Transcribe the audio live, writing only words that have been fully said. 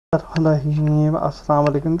Assalamu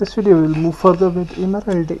alaikum. This video will move further with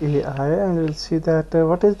Emerald AI and we'll see that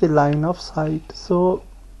what is the line of sight. So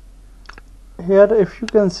here if you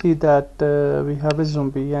can see that we have a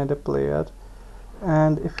zombie and a player,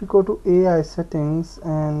 and if you go to AI settings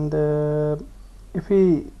and if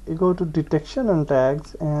we go to detection and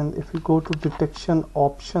tags, and if you go to detection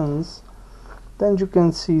options, then you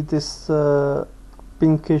can see this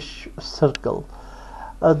pinkish circle.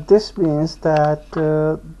 This means that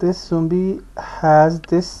this zombie has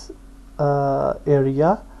this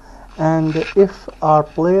area, and if our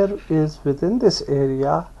player is within this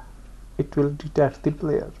area, it will detect the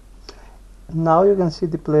player. Now you can see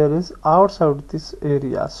the player is outside this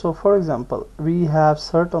area. So for example, we have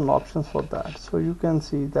certain options for that. So you can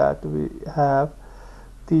see that we have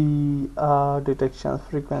the detection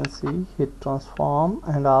frequency, hit transform,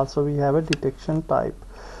 and also we have a detection type.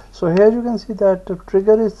 So here you can see that the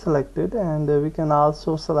trigger is selected, and we can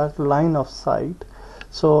also select line of sight.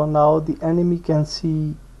 So now the enemy can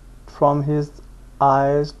see from his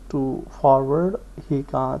eyes to forward. He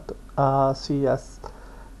can't see us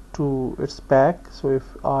to its back. So if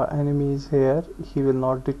our enemy is here, he will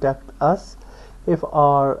not detect us. If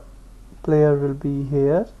our player will be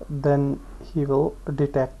here, then he will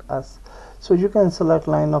detect us. So you can select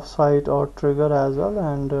line of sight or trigger as well,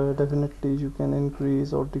 and definitely you can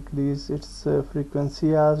increase or decrease its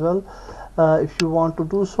frequency as well if you want to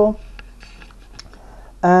do so.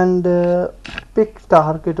 And pick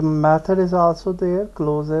target method is also there: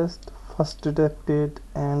 closest, first detected,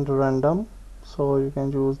 and random. So you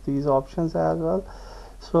can use these options as well.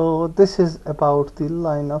 So this is about the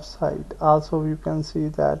line of sight. Also you can see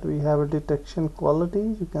that we have a detection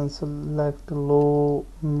quality. You can select low,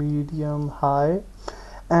 medium, high,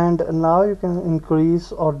 and now you can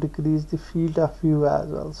increase or decrease the field of view as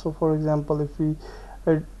well. So for example, if we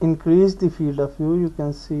increase the field of view, you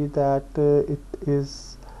can see that it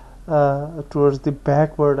is towards the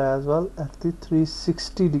backward as well at the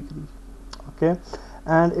 360 degree. Okay,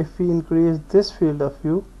 and if we increase this field of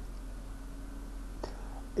view,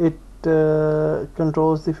 it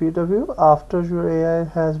controls the field of view after your AI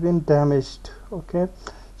has been damaged. Okay,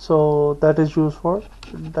 so that is used for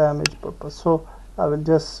damage purpose. So I will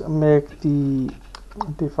just make the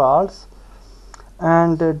defaults.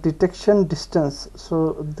 And detection distance,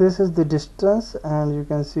 so this is the distance, and you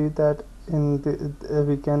can see that in the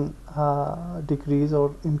we can decrease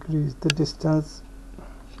or increase the distance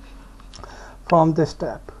from this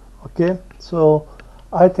tab. Okay, so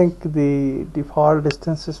I think the default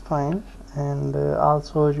distance is fine, and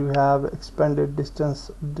also you have expanded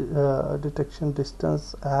distance, detection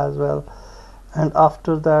distance as well. And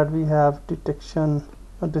after that we have detection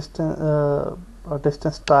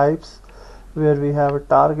distance types, where we have a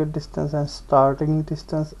target distance and starting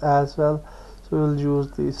distance as well. So we'll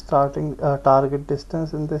use the starting target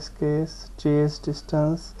distance in this case. Chase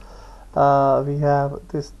distance, we have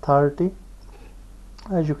this 30.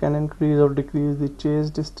 As you can increase or decrease the chase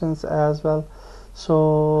distance as well.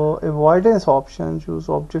 So avoidance option, choose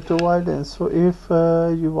object avoidance. So if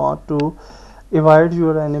you want to avoid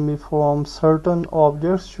your enemy from certain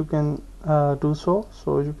objects, you can do so.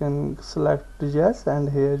 So you can select yes, and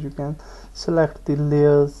here you can select the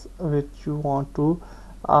layers which you want to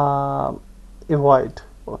avoid.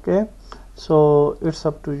 Okay, so it's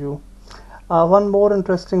up to you. One more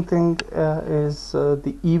interesting thing is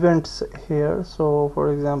the events here. So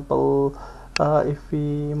for example, if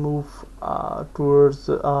we move towards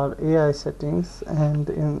our AI settings, and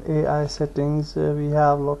in AI settings we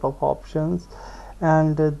have a lot of options,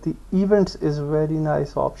 and the events is a very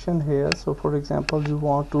nice option here. So for example, you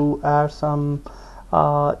want to add some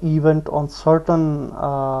event on certain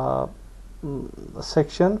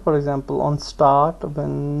section, for example on start,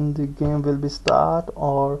 when the game will be start,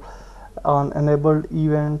 or on enabled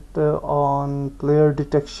event on player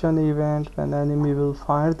detection event, when enemy will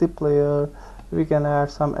find the player. We can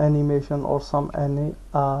add some animation or some any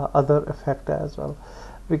other effect as well.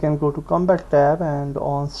 We can go to combat tab, and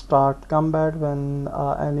on start combat, when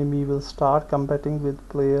enemy will start combating with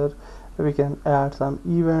player, we can add some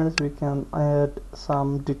events. We can add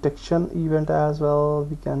some detection event as well.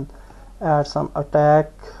 We can add some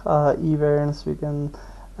attack events. We can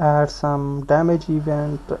add some damage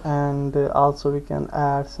event, and also we can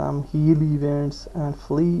add some heal events and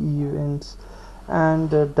flee events and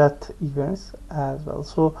death events as well.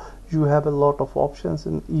 So you have a lot of options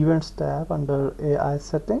in events tab under AI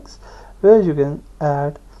settings, where you can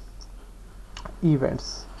add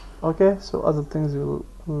events. Okay, so other things you'll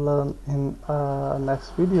learn in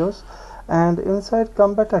next videos. And inside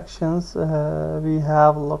combat actions we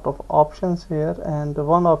have a lot of options here, and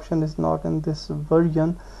one option is not in this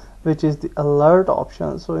version, which is the alert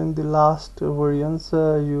option. So in the last versions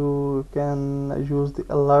you can use the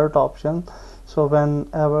alert option. So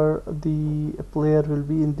whenever the player will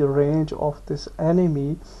be in the range of this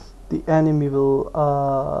enemy, the enemy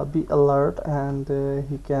will be alert, and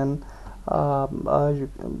he can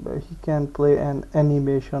play an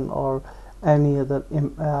animation or any other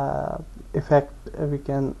effect we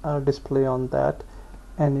can display on that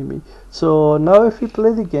enemy. So now if you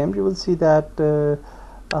play the game, you will see that the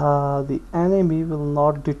enemy will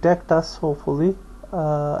not detect us, hopefully.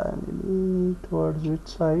 Enemy towards which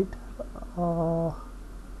side?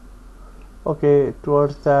 Okay,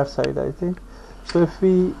 towards that side, I think. So if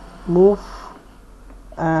we move,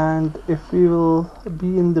 and if we will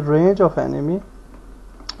be in the range of enemy,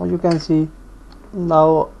 you can see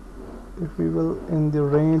now if we will in the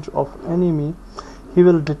range of enemy, he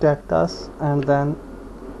will detect us and then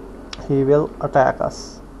he will attack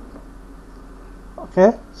us.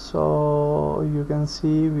 Okay, so you can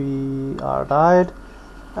see we are died,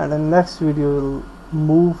 and in next video we'll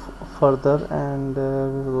move further, and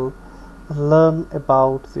we will learn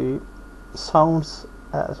about the sounds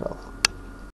as well.